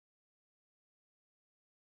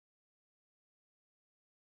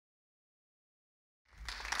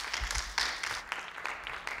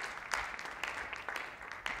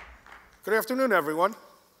Good afternoon, everyone.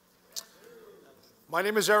 My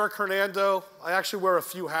name is Hernando. I actually wear a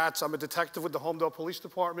few hats. I'm a detective with the Hernando Police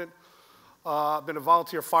Department. I've been a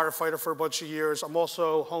volunteer firefighter for a bunch of years. I'm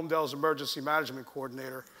also Hernando's emergency management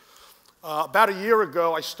coordinator. About a year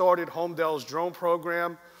ago, I started Hernando's drone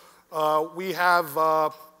program. We have,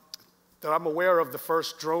 that I'm aware of, the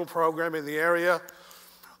first drone program in the area.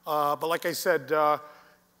 But like I said,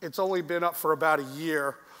 it's only been up for about a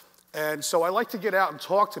year. And so I like to get out and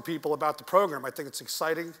talk to people about the program. I think it's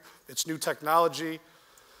exciting. It's new technology.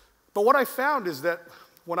 But what I found is that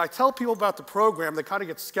when I tell people about the program, they kind of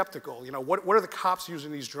get skeptical. You know, what are the cops using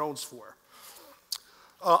these drones for?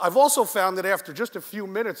 I've also found that after just a few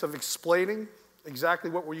minutes of explaining exactly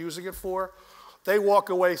what we're using it for, they walk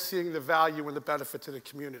away seeing the value and the benefit to the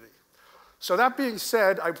community. So that being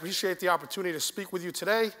said, I appreciate the opportunity to speak with you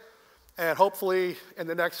today, and hopefully in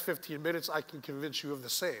the next 15 minutes I can convince you of the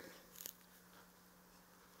same.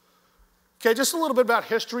 Okay, just a little bit about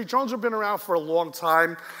history. Drones have been around for a long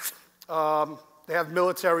time. They have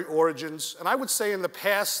military origins. And I would say in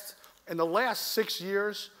the last 6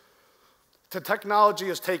 years, the technology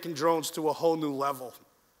has taken drones to a whole new level.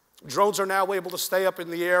 Drones are now able to stay up in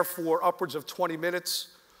the air for upwards of 20 minutes.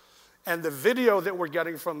 And the video that we're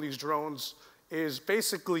getting from these drones is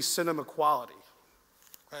basically cinema quality.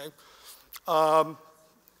 Okay?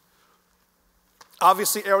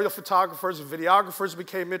 Obviously, aerial photographers and videographers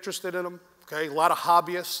became interested in them. Okay, a lot of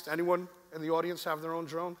hobbyists. Anyone in the audience have their own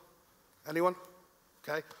drone? Anyone?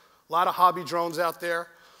 Okay, a lot of hobby drones out there.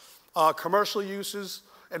 Commercial uses,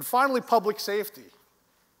 and finally, public safety.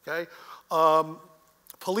 Okay,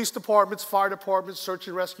 police departments, fire departments, search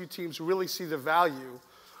and rescue teams really see the value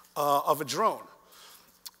of a drone.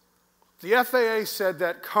 The FAA said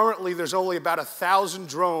that currently there's only about 1,000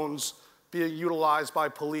 drones being utilized by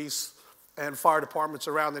police and fire departments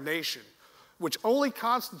around the nation, which only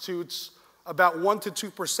constitutes about 1%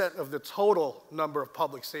 to 2% of the total number of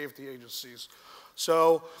public safety agencies.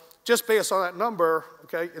 So just based on that number,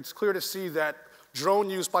 okay, it's clear to see that drone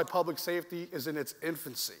use by public safety is in its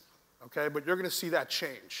infancy, okay, but you're gonna see that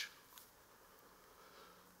change.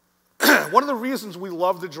 One of the reasons we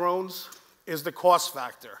love the drones is the cost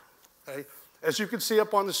factor, okay? As you can see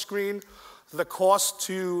up on the screen, the cost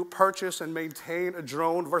to purchase and maintain a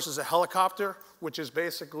drone versus a helicopter, which is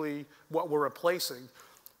basically what we're replacing,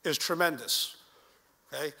 is tremendous,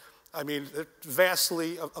 okay? I mean, a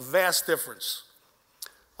vast difference.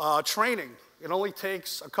 Training, it only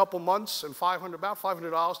takes a couple months and about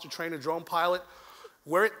 $500 to train a drone pilot,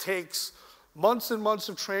 where it takes months and months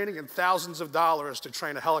of training and thousands of dollars to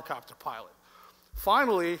train a helicopter pilot.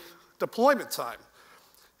 Finally, deployment time.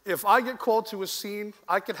 If I get called to a scene,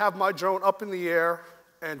 I could have my drone up in the air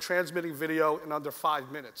and transmitting video in under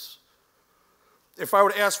 5 minutes. If I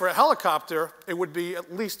were to ask for a helicopter, it would be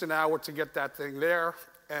at least an hour to get that thing there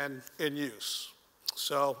and in use.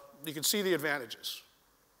 So you can see the advantages.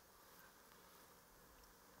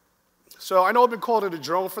 So I know I've been called it a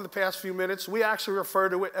drone for the past few minutes. We actually refer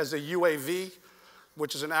to it as a UAV,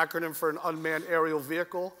 which is an acronym for an unmanned aerial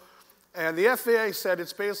vehicle. And the FAA said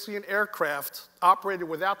it's basically an aircraft operated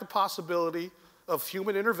without the possibility of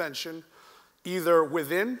human intervention, either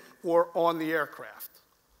within or on the aircraft.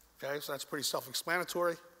 Okay, so that's pretty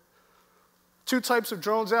self-explanatory. Two types of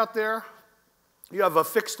drones out there. You have a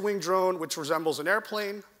fixed-wing drone, which resembles an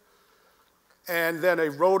airplane, and then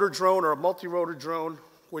a rotor drone or a multi-rotor drone,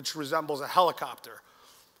 which resembles a helicopter.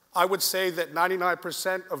 I would say that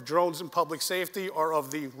 99% of drones in public safety are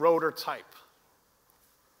of the rotor type.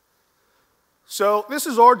 So this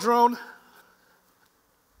is our drone.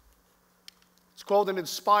 It's called an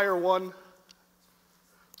Inspire 1.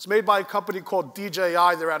 It's made by a company called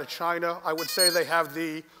DJI. They're out of China. I would say they have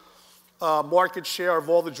the market share of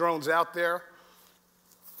all the drones out there.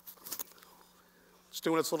 It's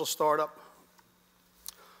doing its little startup.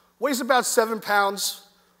 Weighs about 7 pounds.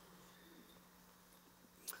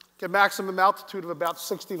 Get maximum altitude of about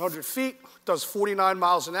 1,600 feet. Does 49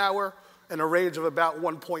 miles an hour and a range of about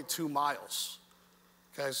 1.2 miles.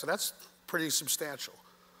 Okay, so that's pretty substantial.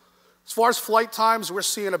 As far as flight times, we're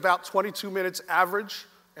seeing about 22 minutes average.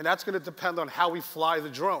 And that's going to depend on how we fly the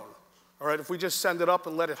drone. All right, if we just send it up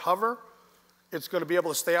and let it hover, it's going to be able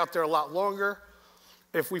to stay out there a lot longer.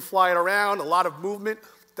 If we fly it around, a lot of movement,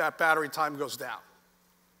 that battery time goes down.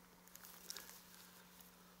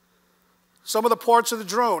 Some of the parts of the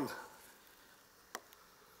drone.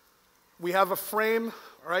 We have a frame,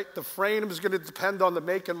 all right? The frame is going to depend on the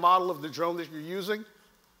make and model of the drone that you're using,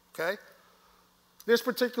 okay? This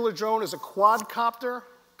particular drone is a quadcopter,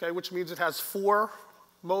 okay, which means it has 4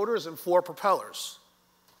 motors and 4 propellers,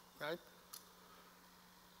 right?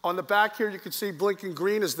 On the back here, you can see blinking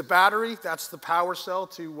green is the battery. That's the power cell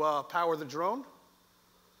to power the drone.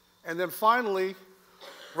 And then finally,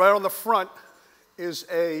 right on the front is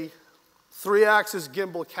a 3-axis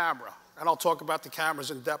gimbal camera. And I'll talk about the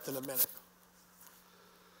cameras in depth in a minute.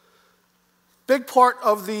 Big part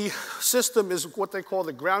of the system is what they call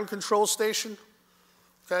the ground control station.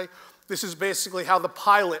 Okay? This is basically how the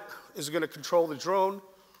pilot is going to control the drone.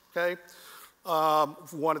 Okay?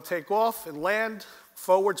 If you want to take off and land,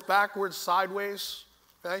 forwards, backwards, sideways.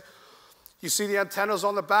 Okay? You see the antennas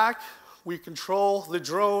on the back? We control the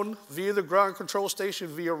drone via the ground control station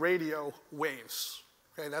via radio waves.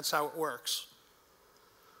 Okay? That's how it works.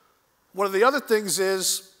 One of the other things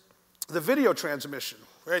is the video transmission.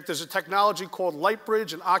 Right? There's a technology called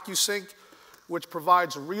LightBridge and OcuSync, which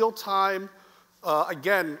provides real-time,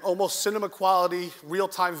 again, almost cinema quality,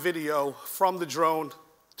 real-time video from the drone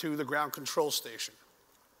to the ground control station.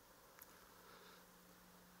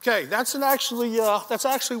 Okay, that's actually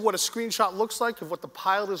what a screenshot looks like of what the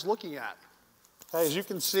pilot is looking at. Okay, as you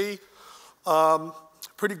can see,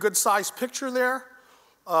 pretty good sized picture there.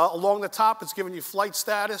 Along the top, it's giving you flight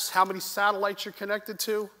status, how many satellites you're connected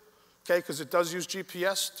to. Okay, because it does use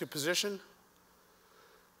GPS to position.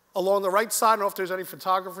 Along the right side, I don't know if there's any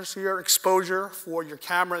photographers here, exposure for your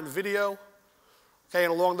camera and video. Okay,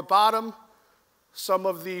 and along the bottom, some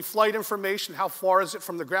of the flight information, how far is it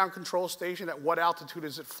from the ground control station, at what altitude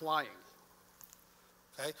is it flying.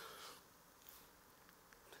 Okay.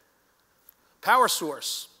 Power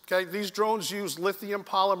source. Okay, these drones use lithium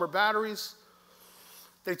polymer batteries.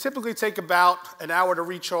 They typically take about an hour to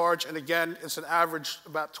recharge, and again, it's an average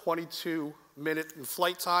about 22-minute in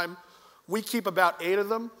flight time. We keep about 8 of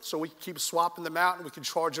them, so we keep swapping them out, and we can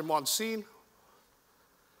charge them on scene.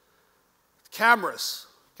 Cameras,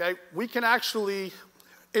 okay? We can actually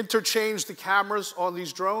interchange the cameras on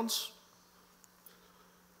these drones.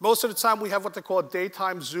 Most of the time, we have what they call a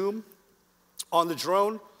daytime zoom on the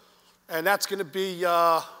drone, and that's going to be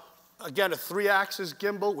again, a 3-axis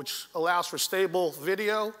gimbal, which allows for stable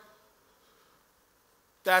video.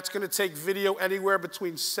 That's going to take video anywhere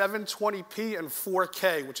between 720p and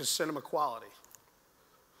 4K, which is cinema quality.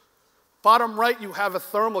 Bottom right, you have a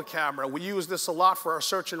thermal camera. We use this a lot for our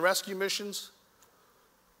search and rescue missions.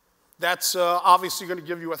 That's obviously going to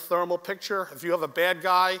give you a thermal picture. If you have a bad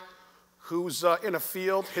guy who's in a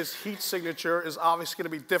field, his heat signature is obviously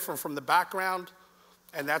going to be different from the background,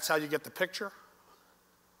 and that's how you get the picture.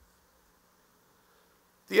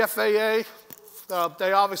 The FAA,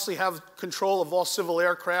 they obviously have control of all civil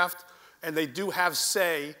aircraft, and they do have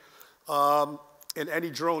say in any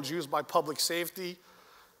drones used by public safety.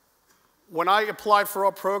 When I applied for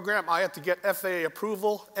our program, I had to get FAA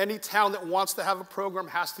approval. Any town that wants to have a program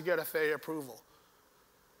has to get FAA approval.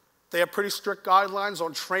 They have pretty strict guidelines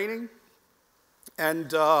on training and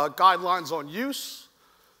guidelines on use.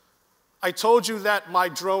 I told you that my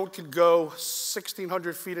drone could go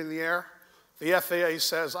 1,600 feet in the air. The FAA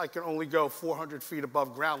says I can only go 400 feet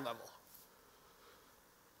above ground level.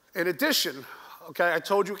 In addition, okay, I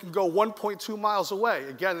told you it can go 1.2 miles away.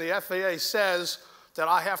 Again, the FAA says that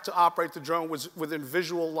I have to operate the drone within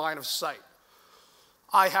visual line of sight.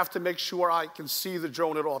 I have to make sure I can see the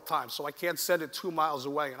drone at all times, so I can't send it 2 miles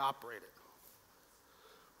away and operate it.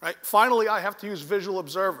 Right? Finally, I have to use visual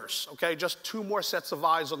observers, okay? Just 2 more sets of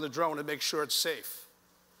eyes on the drone to make sure it's safe.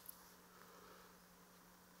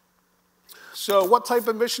 So what type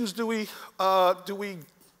of missions do we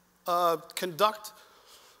conduct?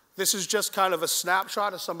 This is just kind of a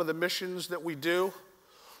snapshot of some of the missions that we do.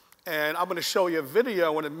 And I'm going to show you a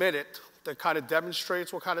video in a minute that kind of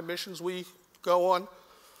demonstrates what kind of missions we go on.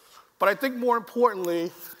 But I think more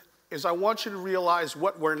importantly is I want you to realize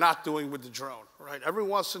what we're not doing with the drone, right?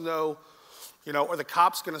 Everyone wants to know, you know, are the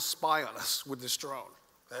cops going to spy on us with this drone,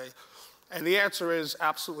 okay? And the answer is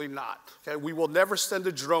absolutely not. Okay? We will never send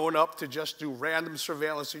a drone up to just do random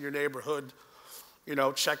surveillance in your neighborhood, you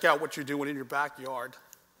know, check out what you're doing in your backyard.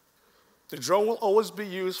 The drone will always be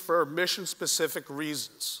used for mission-specific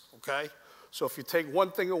reasons, okay? So if you take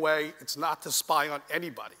one thing away, it's not to spy on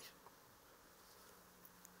anybody.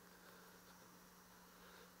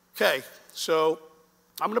 Okay, so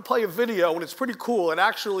I'm going to play a video, and it's pretty cool. It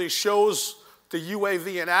actually shows the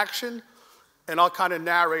UAV in action, and I'll kind of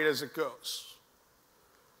narrate as it goes.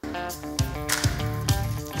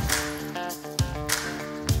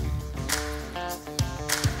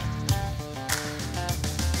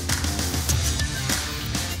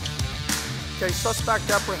 Okay, suspect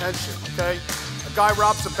apprehension, okay? A guy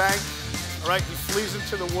robs a bank, all right? He flees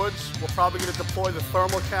into the woods. We're probably going to deploy the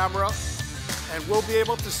thermal camera, and we'll be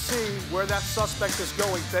able to see where that suspect is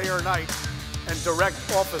going day or night and direct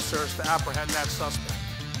officers to apprehend that suspect.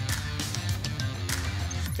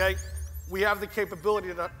 Okay? We have the capability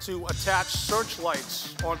to attach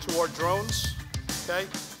searchlights onto our drones. Okay?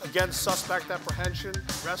 Again, suspect apprehension,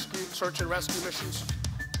 rescue, search and rescue missions.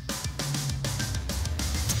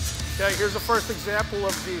 Okay, here's the first example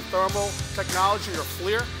of the thermal technology, or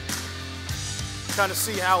FLIR. Kind of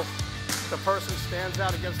see how the person stands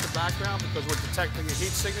out against the background because we're detecting a heat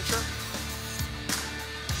signature.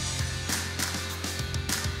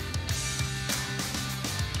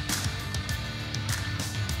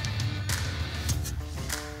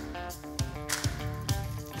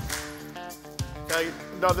 Okay,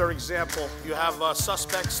 another example. You have a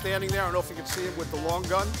suspect standing there. I don't know if you can see him with the long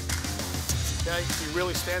gun. Okay, he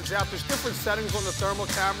really stands out. There's different settings on the thermal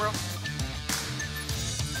camera,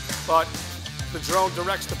 but the drone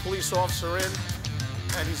directs the police officer in,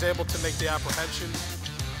 and he's able to make the apprehension.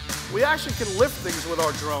 We actually can lift things with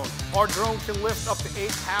our drone. Our drone can lift up to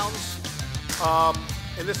 8 pounds.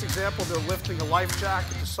 In this example, they're lifting a life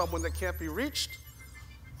jacket to someone that can't be reached.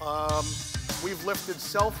 We've lifted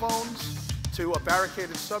cell phones to a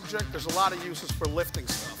barricaded subject. There's a lot of uses for lifting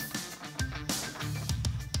stuff.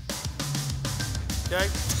 Okay,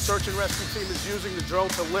 search and rescue team is using the drone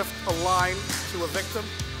to lift a line to a victim.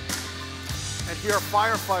 And here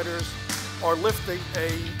firefighters are lifting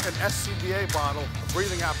an SCBA bottle, a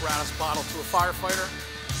breathing apparatus bottle, to a firefighter.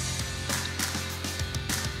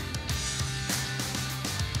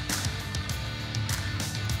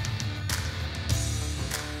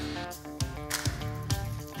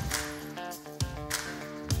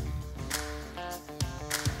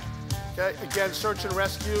 Okay, again, search and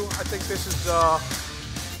rescue. I think this is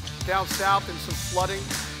down south in some flooding.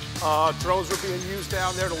 Drones were being used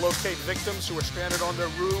down there to locate victims who were stranded on their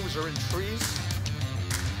roofs or in trees.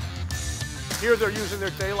 Here they're using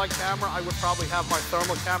their daylight camera. I would probably have my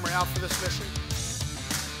thermal camera out for this mission.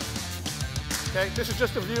 Okay, this is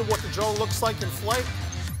just a view of what the drone looks like in flight.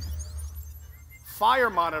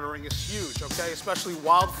 Fire monitoring is huge, okay, especially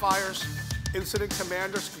wildfires. Incident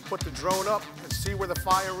commanders can put the drone up and see where the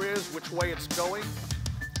fire is, which way it's going,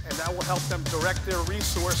 and that will help them direct their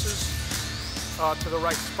resources to the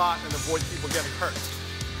right spot and avoid people getting hurt.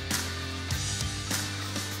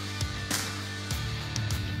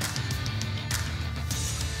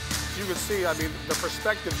 As you can see, I mean, the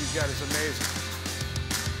perspective you get is amazing.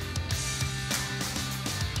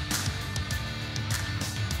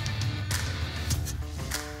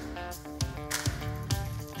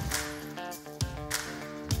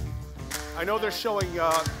 I know they're showing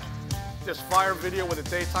this fire video with a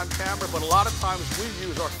daytime camera, but a lot of times we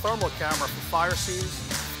use our thermal camera for fire scenes.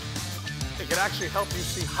 It can actually help you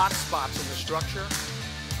see hot spots in the structure.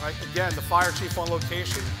 Right? Again, the fire chief on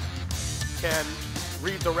location can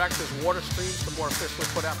redirect his water streams to more efficiently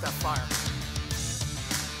put out that fire.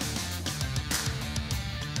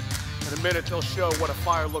 In a minute, they'll show what a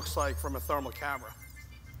fire looks like from a thermal camera.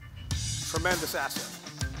 Tremendous asset.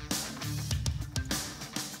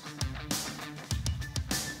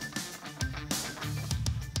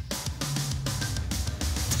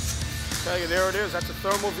 Okay, there it is. That's a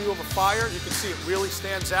thermal view of a fire. You can see it really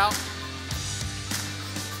stands out.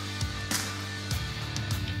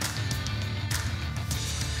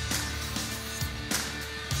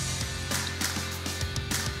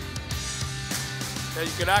 Okay,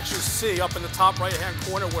 you can actually see up in the top right-hand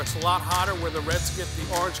corner where it's a lot hotter, where the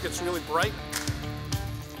orange gets really bright.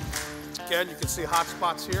 Again, you can see hot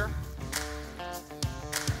spots here.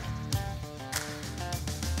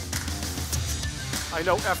 I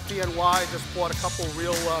know FDNY just bought a couple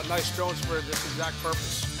real nice drones for this exact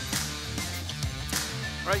purpose.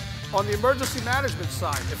 Right? On the emergency management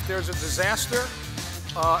side, if there's a disaster,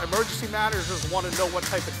 emergency managers want to know what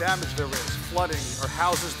type of damage there is, flooding or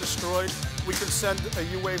houses destroyed. We can send a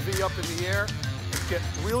UAV up in the air and get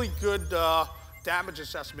really good damage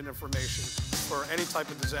assessment information for any type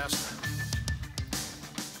of disaster.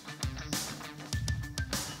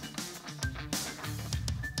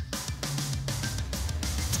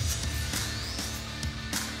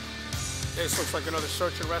 Okay, this looks like another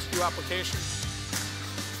search and rescue application.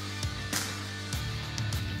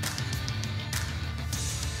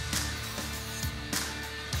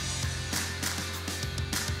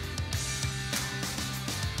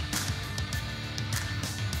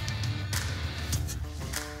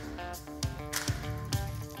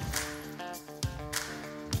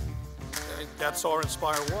 Okay, that's our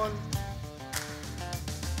Inspire 1.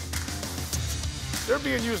 They're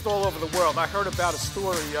being used all over the world. I heard about a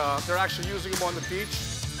story. They're actually using them on the beach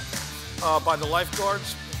by the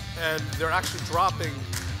lifeguards, and they're actually dropping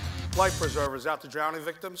life preservers out to drowning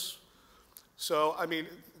victims. So, I mean,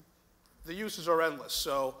 the uses are endless.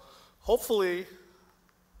 So, hopefully,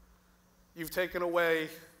 you've taken away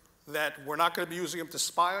that we're not going to be using them to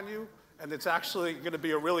spy on you, and it's actually going to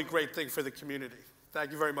be a really great thing for the community.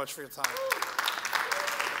 Thank you very much for your time.